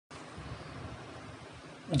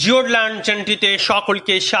জিওড learn চ্যানেলটিতে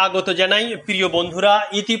সকলকে স্বাগত জানাই। প্রিয় বন্ধুরা,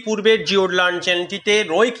 ইতিপূর্বে জিওড লার্ন চ্যানেলটিতে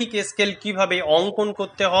রৈখিক স্কেল কিভাবে অঙ্কন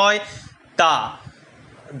করতে হয় তা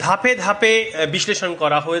ধাপে ধাপে বিশ্লেষণ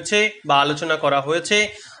করা হয়েছে বা আলোচনা করা হয়েছে।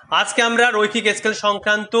 আজকে আমরা রৈখিক স্কেল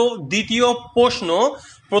সংক্রান্ত দ্বিতীয় প্রশ্ন,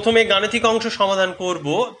 প্রথমে গাণিতিক অংশ সমাধান করব,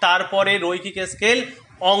 তারপরে রৈখিক স্কেল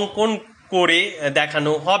অঙ্কন করে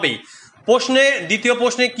দেখানো হবে। দ্বিতীয়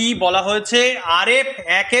প্রশ্নে কি বলা হয়েছে, RF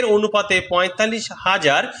 1 অনুপাতে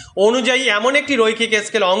 45,000 অনুযায়ী এমন একটি রৈখিক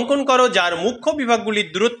স্কেল অঙ্কন করো যার মুখ্য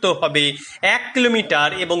বিভাগগুলির দূরত্ব হবে 1 কিলোমিটার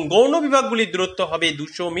এবং গৌণ বিভাগগুলির দূরত্ব হবে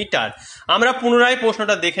 200 মিটার। আমরা পুনরায়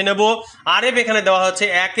প্রশ্নটা দেখে নেব। RF এখানে দেওয়া হচ্ছে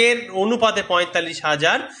 1 অনুপাতে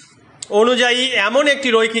 45,000 অনুযায়ী এমন একটি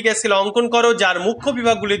রৈখিক স্কেল অঙ্কন করো যার মুখ্য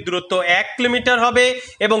বিভাগগুলির দূরত্ব 1 কিলোমিটার হবে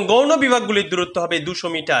এবং গৌণ বিভাগগুলির দূরত্ব হবে 200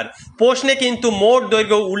 মিটার। প্রশ্নে কিন্তু মোট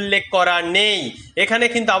দৈর্ঘ্য উল্লেখ করা নেই। এখানে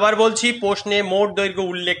কিন্তু আবার বলছি, প্রশ্নে মোট দৈর্ঘ্য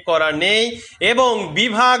উল্লেখ করা নেই এবং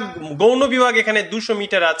গৌণ বিভাগ এখানে 200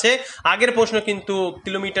 মিটার আছে। আগের প্রশ্ন কিন্তু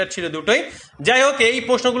কিলোমিটার ছিল দুটোই। যাই হোক, এই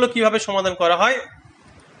প্রশ্নগুলো কিভাবে সমাধান করা হয়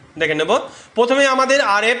দেখে নেব। প্রথমে আমাদের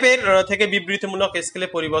RF এর থেকে বিবৃতিমূলক স্কেলে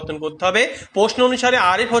পরিবর্তন করতে হবে। প্রশ্ন অনুসারে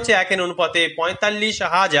RF হচ্ছে 1 অনুপাতে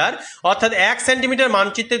 45,000, অর্থাৎ 1 সেন্টিমিটার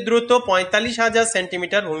মানচিত্রের দূরত্ব 45,000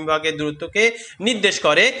 সেন্টিমিটার ভূমিভাগের দূরত্বকে নির্দেশ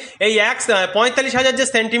করে। এই 45,000 যে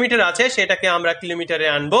সেন্টিমিটার আছে সেটাকে আমরা কিলোমিটারে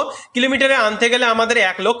আনবো। কিলোমিটারে আনতে গেলে আমাদের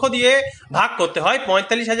 1 লক্ষ দিয়ে ভাগ করতে হয়।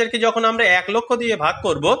 45,000কে যখন আমরা 1 লক্ষ দিয়ে ভাগ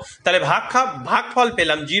করব, তাহলে ভাগফল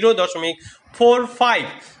পেলাম 0.45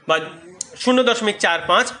 বা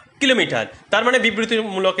 0.45 কিলোমিটার। তার মানে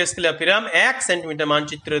বিবৃতিমূলক স্কেলে পেলাম 1 সেন্টিমিটার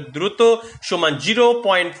মানচিত্রের দূরত্ব সমান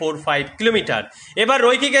 0.45 কিলোমিটার। এবার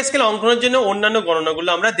রৈখিক স্কেল অঙ্কনের জন্য অন্যান্য গণনাগুলো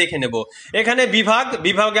আমরা দেখে নেব। এখানে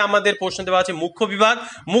বিভাগে আমাদের প্রশ্ন দেওয়া আছে মুখ্য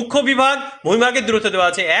বিভাগ ভূমিভাগের দূরত্ব দেওয়া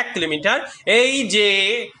আছে 1 কিলোমিটার। এই যে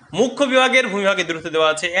মুখ্য বিভাগের ভূমিভাগের দূরত্ব দেওয়া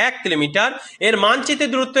আছে 1 কিলোমিটার, এর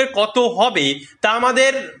মানচিত্রের দূরত্বের কত হবে তা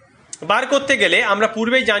আমাদের বার করতে গেলে আমরা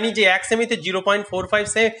পূর্বেই জানি যে 1 সেমিতে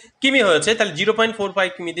 0.45 কিমি হয়েছে, তাহলে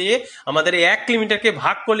 0.45 কিমি দিয়ে আমাদের 1 কিলোমিটারকে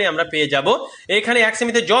ভাগ করলে আমরা পেয়ে যাব। এখানে 1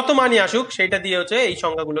 সেমিতে যত মানই আসুক সেটা দিয়ে হচ্ছে এই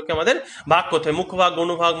সংখ্যাগুলোকে আমাদের ভাগ করতে হবে। মুখ্য ভাগ,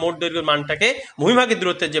 গৌণভাগ, মোট দৈর্ঘ্যের মানটাকে ভূমিভাগের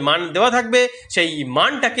দূরত্বের যে মান দেওয়া থাকবে সেই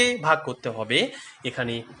মানটাকে ভাগ করতে হবে।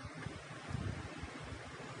 এখানে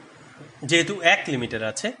যেহেতু 1 কিলোমিটার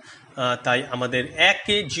আছে, তাই আমাদের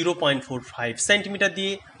 1কে 0.45 সেন্টিমিটার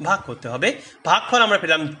দিয়ে ভাগ করতে হবে। ভাগফল আমরা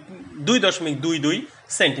পেলাম 2.22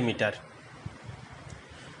 সেন্টিমিটার।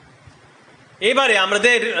 এবারে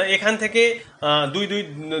আমাদের এখান থেকে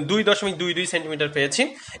 2.22 সেন্টিমিটার পেয়েছি।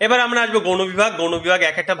 এবার আমরা আসবো গৌণ বিভাগ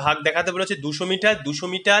এক একটা ভাগ দেখাতে বলেছে 200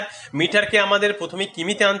 মিটার। মিটারকে আমাদের প্রথমে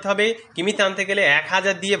কিমিতে আনতে হবে। কিমিতে আনতে গেলে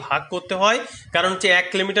 1000 দিয়ে ভাগ করতে হয়, কারণ হচ্ছে 1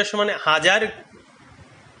 কিলোমিটার সমান 1000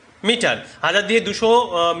 মিটার। 1000 দিয়ে 200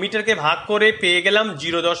 মিটারকে ভাগ করে পেয়ে গেলাম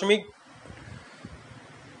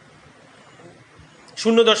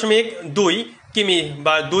 0.02 কিমি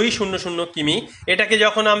বা 200 কিমি। এটাকে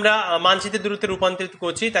যখন আমরা মানচিত্রের দূরত্বে রূপান্তরিত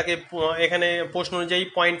করছি, তাকে এখানে প্রশ্ন অনুযায়ী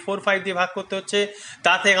 0.45 দিয়ে ভাগ করতে হচ্ছে।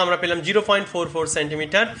 তা থেকে আমরা পেলাম 0.44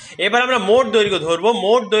 সেন্টিমিটার। এবার আমরা মোট দৈর্ঘ্য ধরবো।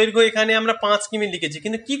 মোট দৈর্ঘ্য এখানে আমরা 5 কিমি লিখেছি,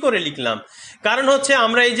 কিন্তু কি করে লিখলাম? কারণ হচ্ছে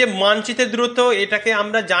আমরা এই যে মানচিত্রের দূরত্ব, এটাকে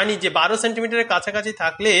আমরা জানি যে 12 সেন্টিমিটারের কাছাকাছি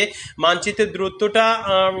থাকলে মানচিত্রের দূরত্বটা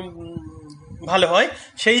ভালো হয়।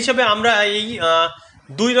 সেই হিসাবে আমরা এই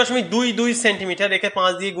 2.22 সেন্টিমিটার একে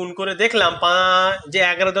 5 দিয়ে গুণ করে দেখলাম যে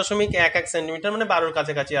 11.11 সেন্টিমিটার, মানে 12-র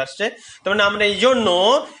কাছাকাছি আসছে। তার মানে আমরা এই জন্য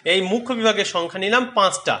এই মুখ্য বিভাগের সংখ্যা নিলাম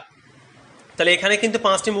 5টা। তাহলে এখানে কিন্তু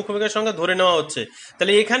 5টি মুখ্য বিভাগের সংখ্যা ধরে নেওয়া হচ্ছে।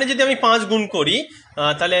 তাহলে এখানে যদি আমি 5 গুণ করি,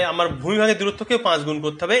 তাহলে আমার ভূমিভাগের দূরত্বকেও 5 গুণ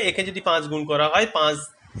করতে হবে। একে যদি 5 গুণ করা হয়,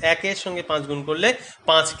 1 সঙ্গে 5 গুণ করলে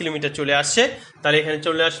 5 কিলোমিটার চলে আসছে। তাহলে এখানে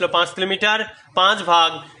চলে আসলো 5 কিলোমিটার। 5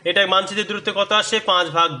 ভাগ, এটা মানচিত্রের দূরত্ব কত আসে? 5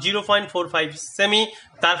 ভাগ 0.45 সেমি,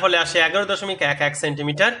 তার ফলে আসে 11.11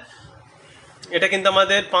 সেন্টিমিটার। এটা কিন্তু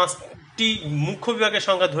আমাদের 5টি মুখ্য বিভাগের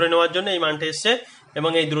সংখ্যা ধরে নেওয়ার জন্য এই মানটা এসছে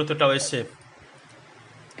এবং এই দূরত্বটাও এসছে।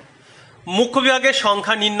 মুখ্য বিভাগের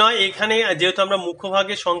সংখ্যা নির্ণয়, এখানে যেহেতু আমরা মুখ্য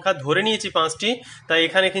ভাগের সংখ্যা ধরে নিয়েছি 5টি, তাই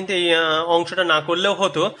এখানে কিন্তু এই অংশটা না করলেও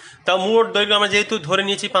হতো। তাও মোট দৈর্ঘ্য আমরা যেহেতু ধরে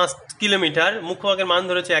নিয়েছি 5 কিলোমিটার, মুখ্য ভাগের মান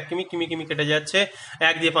ধরেছে 1 কিমি কেটে যাচ্ছে,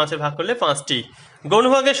 1 দিয়ে 5-এর ভাগ করলে 5টি।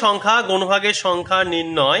 গৌণভাগের সংখ্যা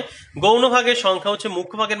নির্ণয়। গৌণভাগের সংখ্যা হচ্ছে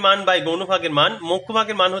মুখ্য ভাগের মান বাই গৌণভাগের মান। মুখ্য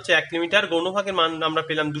ভাগের মান হচ্ছে 1 কিলোমিটার, গৌণভাগের মান আমরা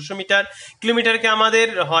পেলাম 200 মিটার। কিলোমিটারকে আমাদের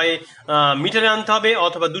হয় মিটারে আনতে হবে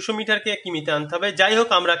অথবা 200 মিটারকে কিমিতে আনতে হবে। যাই হোক,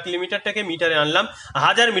 আমরা কিলোমিটারটাকে মিটারে আনলাম,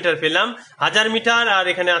 1000 মিটার পেলাম। 1000 মিটার আর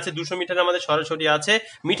এখানে আছে 200 মিটার, আমাদের সরাসরি আছে,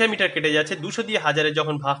 মিটার কেটে যাচ্ছে। 200 দিয়ে 1000-এ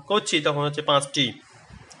যখন ভাগ করছি তখন হচ্ছে 5টি।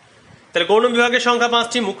 তাহলে গৌণ বিভাগের সংখ্যা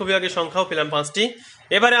 5টি, মুখ্য বিভাগের সংখ্যাও পেলাম 5টি।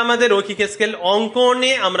 এবারে আমাদের রৈখিক স্কেল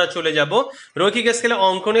অঙ্কনে আমরা চলে যাব। রৈখিক স্কেলে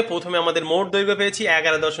অঙ্কনে প্রথমে আমাদের মোট দৈর্ঘ্য পেয়েছি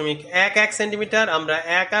 11.11 সেন্টিমিটার। আমরা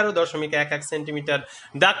 11.11 সেন্টিমিটার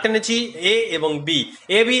দাগ টেনেছি এ এবং বি।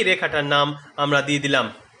 এ বি রেখাটার নাম আমরা দিয়ে দিলাম।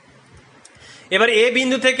 এবার এ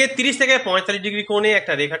বিন্দু থেকে 30 থেকে 45 ডিগ্রি কোণে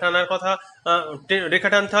একটা রেখা টানার কথা, রেখা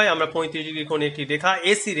টানতে হয়। আমরা 35 ডিগ্রি কোণে একটি রেখা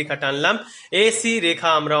এসি রেখা টানলাম। এসি রেখা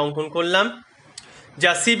আমরা অঙ্কন করলাম,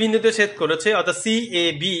 যা সি বিন্দুতে ছেদ করেছে, অর্থাৎ সি এ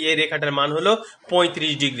বি এই রেখাটার মান হলো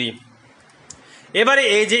 35 ডিগ্রি। এবারে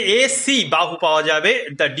এই যে এ সি বাহু পাওয়া যাবে,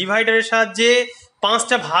 দ্য ডিভাইডারের সাহায্যে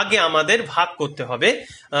 5টা ভাগে আমাদের ভাগ করতে হবে।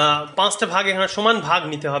 5টা ভাগ এখানে সমান ভাগ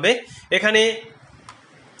নিতে হবে। এখানে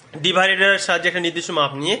ডিভাইডারের সাহায্যে একটা নির্দিষ্ট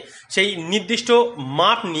মাপ নিয়ে, সেই নির্দিষ্ট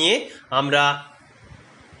মাপ নিয়ে আমরা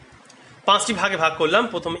 5টি ভাগে ভাগ করলাম।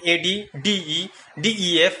 প্রথম এডি, ডিই,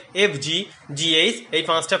 ডিইএফ, এফজি, জিএইচ, এই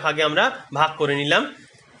 5টা ভাগে আমরা ভাগ করে নিলাম।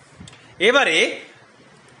 এবারে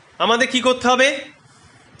আমাদের কি করতে হবে,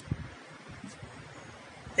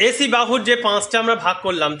 এসি বাহুর যে 5টা আমরা ভাগ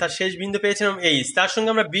করলাম তার শেষ বিন্দু পেয়েছিলাম এইচ, তার সঙ্গে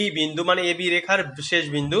আমরা বি বিন্দু মানে এ বি রেখার শেষ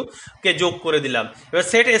বিন্দুকে যোগ করে দিলাম। এবার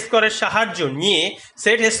সেট স্কোয়ারের সাহায্য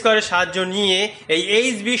নিয়ে এই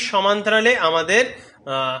এইচ বি সমান্তরালে আমাদের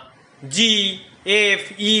জি এফ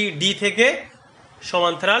ই ডি থেকে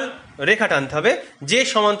সমান্তরাল রেখা টানতে হবে। যে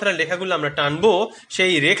সমান্তরাল রেখাগুলো আমরা টানবো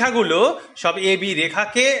সেই রেখাগুলো সব এ বি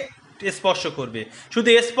রেখাকে স্পর্শ করবে। শুধু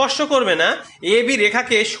স্পর্শ করবে না, এ বি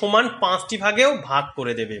রেখাকে সমান 5টি ভাগেও ভাগ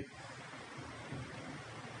করে দেবে।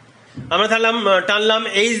 আমরা টানলাম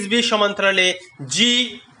এইচ বি সমান্তরালে জি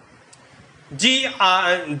জি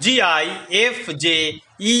G I F J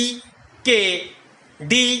E K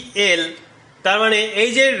D এল। তার মানে এই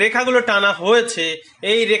যে রেখাগুলো টানা হয়েছে,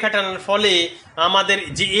 এই রেখা টানার ফলে আমাদের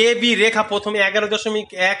যে এ বি রেখা প্রথমে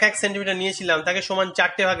 11.11 সেন্টিমিটার নিয়েছিলাম তাকে সমান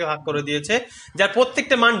 4টে ভাগে ভাগ করে দিয়েছে, যার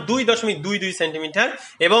প্রত্যেকটা মান 2.22 সেন্টিমিটার।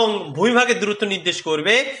 এবং ভূমিভাগের দূরত্ব নির্দেশ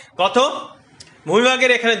করবে কত,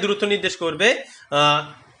 ভূমিভাগের এখানে দূরত্ব নির্দেশ করবে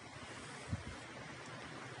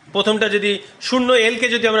প্রথমটা যদি 0 এলকে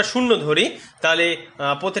যদি আমরা 0 ধরি, তাহলে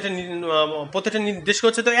প্রত্যেকটা নির্দেশ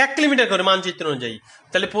করছে তো 1 কিলোমিটার করে মানচিত্র অনুযায়ী।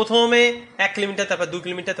 তাহলে প্রথমে 1 কিলোমিটার, তারপর 2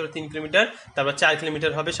 কিলোমিটার, তারপর 3 কিলোমিটার, তারপর 4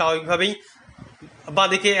 কিলোমিটার হবে স্বাভাবিকভাবেই।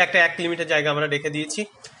 বাঁদিকে একটা 1 কিলোমিটার জায়গা আমরা রেখে দিয়েছি।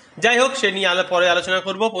 যাই হোক, সে নিয়ে পরে আলোচনা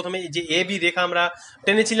করব। প্রথমে যে এ বি রেখা আমরা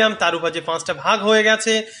টেনেছিলাম তার উপর যে 5টা ভাগ হয়ে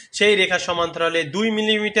গেছে, সেই রেখার সমান্তরালে 2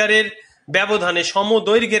 মিলিমিটারের ব্যবধানে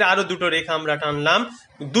সমদৈর্ঘ্যের আরো দুটো রেখা আমরা টানলাম।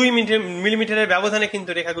 2 মিলিমিটারের ব্যবধানে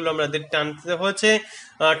কিন্তু রেখাগুলো আমাদের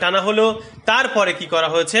টানা হলো। তারপরে কি করা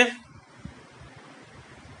হয়েছে,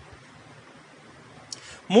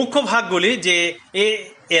 মুখ্য ভাগগুলি যে এ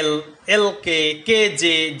এল, এল কে, K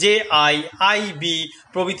J, J I, I B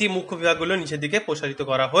প্রভৃতি মুখ্য বিভাগগুলো নিচের দিকে প্রসারিত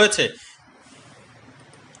করা হয়েছে।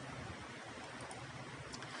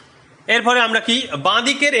 এরপরে আমরা কি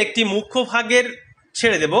বাঁদিকের একটি মুখ্য ভাগের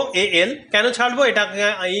ছেড়ে দেবো, এ এল। কেন ছাড়বো,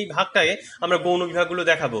 এই ভাগটাকে আমরা গৌণ বিভাগগুলো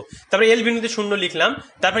দেখাবো। তারপরে এল বিন্দুতে 0 লিখলাম।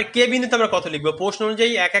 তারপরে কে বিন্দুতে আমরা কত লিখবো, প্রশ্ন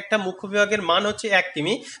অনুযায়ী একটা মুখ্য বিভাগের মান হচ্ছে 1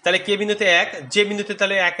 কিমি। তাহলে কে বিন্দুতে 1, যে বিন্দুতে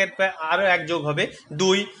তাহলে 1-এর আরো 1 যোগ হবে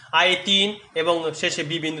 2, আই 3, এবং শেষে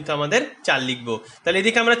বি বিন্দুতে আমাদের 4 লিখবো। তাহলে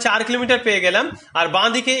এদিকে আমরা 4 কিলোমিটার পেয়ে গেলাম। আর বাঁ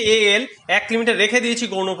দিকে এ এল 1 কিলোমিটার রেখে দিয়েছি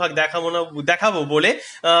গৌণ ভাগ দেখাবো বলে।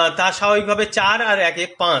 তা স্বাভাবিকভাবে 4 আর 1-এ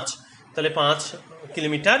 5, তাহলে 5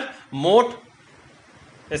 কিলোমিটার মোট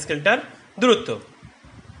স্কেলটার দূরত্ব।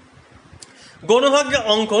 গৌণভাগ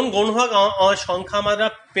অঙ্কন, গৌণভাগ সংখ্যা আমরা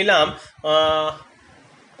পেলাম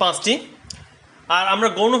 5টি। আর আমরা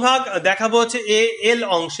গৌণভাগ দেখাবো হচ্ছে এ এল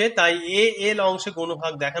অংশে। তাই এ এল অংশে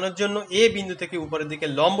গৌণভাগ দেখানোর জন্য এ বিন্দু থেকে উপরের দিকে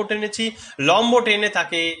লম্ব টেনেছি। লম্ব টেনে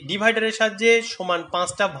তাকে ডিভাইডারের সাহায্যে সমান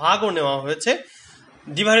 5টা ভাগও নেওয়া হয়েছে।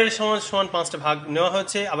 ডিভাইডারের সমান 5টা ভাগ নেওয়া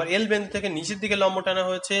হয়েছে। আবার এল বিন্দু থেকে নিচের দিকে লম্ব টানা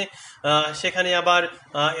হয়েছে। সেখানে আবার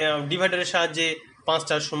ডিভাইডারের সাহায্যে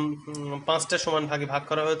 5টা সমান ভাগে ভাগ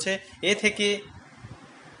করা হয়েছে।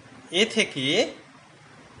 এ থেকে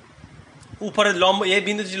উপরের লম্ব, এ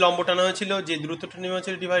বিন্দু যে লম্ব টানা হয়েছিল, যে দূরত্বটা নেওয়া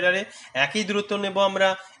হয়েছিল ডিভাইডারে, একই দূরত্ব নেব আমরা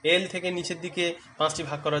এল থেকে নিচের দিকে 5টি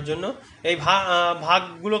ভাগ করার জন্য। এই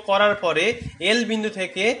ভাগগুলো করার পরে এল বিন্দু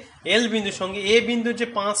থেকে এল বিন্দুর সঙ্গে এ বিন্দুর যে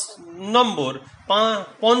 5তম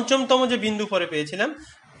যে বিন্দু পরে পেয়েছিলাম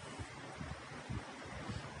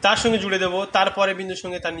তার সঙ্গে জুড়ে দেবো। তারপরে বিন্দুর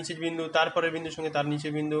সঙ্গে তার নিচের বিন্দু, তারপরে বিন্দুর সঙ্গে তার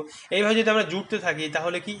নিচের বিন্দু। এইভাবে যদি আমরা জুড়তে থাকি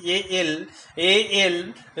তাহলে কি এ এল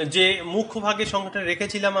যে মুখ্য ভাগের সংখ্যাটা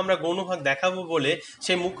রেখেছিলাম আমরা গৌণভাগ দেখাবো বলে,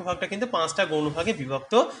 সেই মুখ্য ভাগটা কিন্তু 5টা গৌণভাগে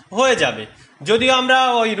বিভক্ত হয়ে যাবে। যদিও আমরা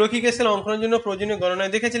ওই রৈখিক স্কেল অঙ্কনের জন্য প্রয়োজনীয়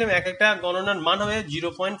গণনায় দেখেছিলাম একটা গণনার মান হবে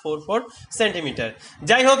 0.44 সেন্টিমিটার।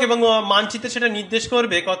 যাই হোক, এবং মানচিত্রে সেটা নির্দেশ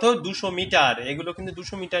করবে কত, 200 মিটার। এগুলো কিন্তু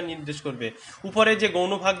 200 মিটার নির্দেশ করবে। উপরে যে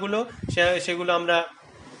গৌণভাগগুলো সেগুলো আমরা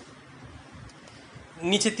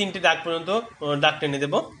নিচে 3টে দাগ পর্যন্ত দাগ টেনে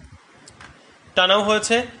দেব। টানাও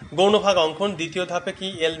হয়েছে। গৌণভাগ অঙ্কন দ্বিতীয় ধাপে কি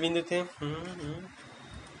এল বিন্দুতে।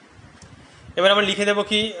 এবার আমরা লিখে দেবো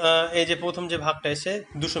কি, এই যে প্রথম যে ভাগটা এসে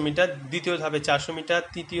 200 মিটার, দ্বিতীয় ধাপে 400 মিটার,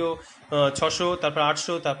 তৃতীয় 600, তারপর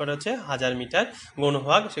 800, তারপর হচ্ছে 1000 মিটার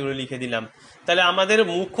গৌণভাগ, সেগুলো লিখে দিলাম। তাহলে আমাদের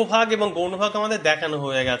মুখ্য ভাগ এবং গৌণভাগ আমাদের দেখানো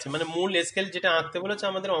হয়ে গেছে, মানে মূল স্কেল যেটা আঁকতে বলেছে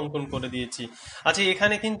আমাদের অঙ্কন করে দিয়েছি। আচ্ছা,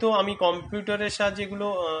 এখানে কিন্তু আমি কম্পিউটারের সাহায্যে এগুলো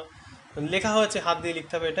লেখা হয়েছে, হাত দিয়ে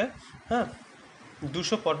লিখতে হবে এটা, হ্যাঁ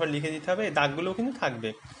 200 পরপর লিখে দিতে হবে, এই দাগগুলোও কিন্তু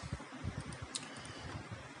থাকবে।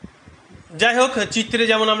 যাই হোক, চিত্রে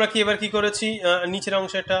যেমন আমরা কি এবার কি করেছি, নিচের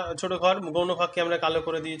অংশে একটা ছোট ঘর, গৌণভাগকে আমরা কালো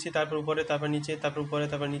করে দিয়েছি, তারপর উপরে, তারপর নিচে, তারপর উপরে,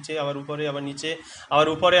 তারপর নিচে, আবার উপরে, আবার নিচে, আবার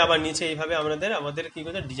উপরে, আবার নিচে, এইভাবে আমাদের কি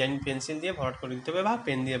করতে, ডিজাইন পেন্সিল দিয়ে ভরাট করে দিতে হবে বা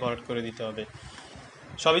পেন দিয়ে ভরাট করে দিতে হবে।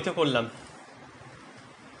 সবই তো করলাম।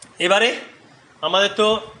 এবারে আমাদের তো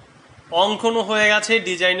অঙ্কনও হয়ে গেছে,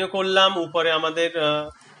 ডিজাইনও করলাম, উপরে আমাদের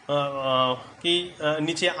কি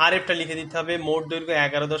নিচে আরএফটা লিখে দিতে হবে। মোট দৈর্ঘ্য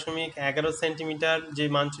 11.11 সেন্টিমিটার, যে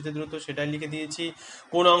মানচিত্র দ্রুত সেটা লিখে দিয়েছি।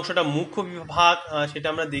 কোন অংশটা মুখ্য ভাগ সেটা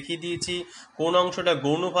আমরা দেখিয়ে দিয়েছি, কোন অংশটা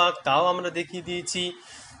গৌণভাগ তাও আমরা দেখিয়ে দিয়েছি।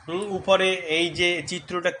 উপরে এই যে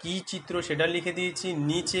চিত্রটা কি চিত্র সেটা লিখে দিয়েছি,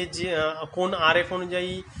 নিচে যে কোন আরএফ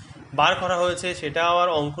অনুযায়ী বার করা হয়েছে সেটা আবার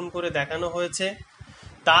অঙ্কন করে দেখানো হয়েছে।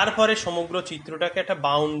 তারপরে সমগ্র চিত্রটাকে একটা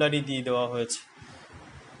বাউন্ডারি দিয়ে দেওয়া হয়েছে।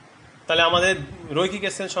 তাহলে আমাদের রৈখিক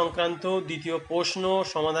স্কেল সংক্রান্ত দ্বিতীয় প্রশ্ন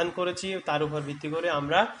সমাধান করেছি, তার উপর ভিত্তি করে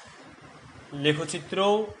আমরা লেখচিত্র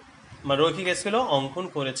বা রৈখিক স্কেলও অঙ্কন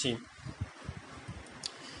করেছি।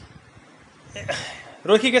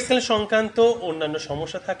 রৈখিক স্কেল সংক্রান্ত অন্যান্য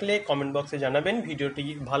সমস্যা থাকলে কমেন্ট বক্সে জানাবেন। ভিডিওটি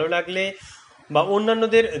ভালো লাগলে বা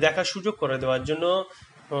অন্যান্যদের দেখার সুযোগ করে দেওয়ার জন্য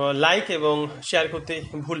লাইক এবং শেয়ার করতে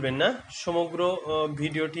ভুলবেন না। সমগ্র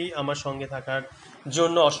ভিডিওটি আমার সঙ্গে থাকার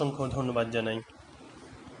জন্য অসংখ্য ধন্যবাদ জানাই।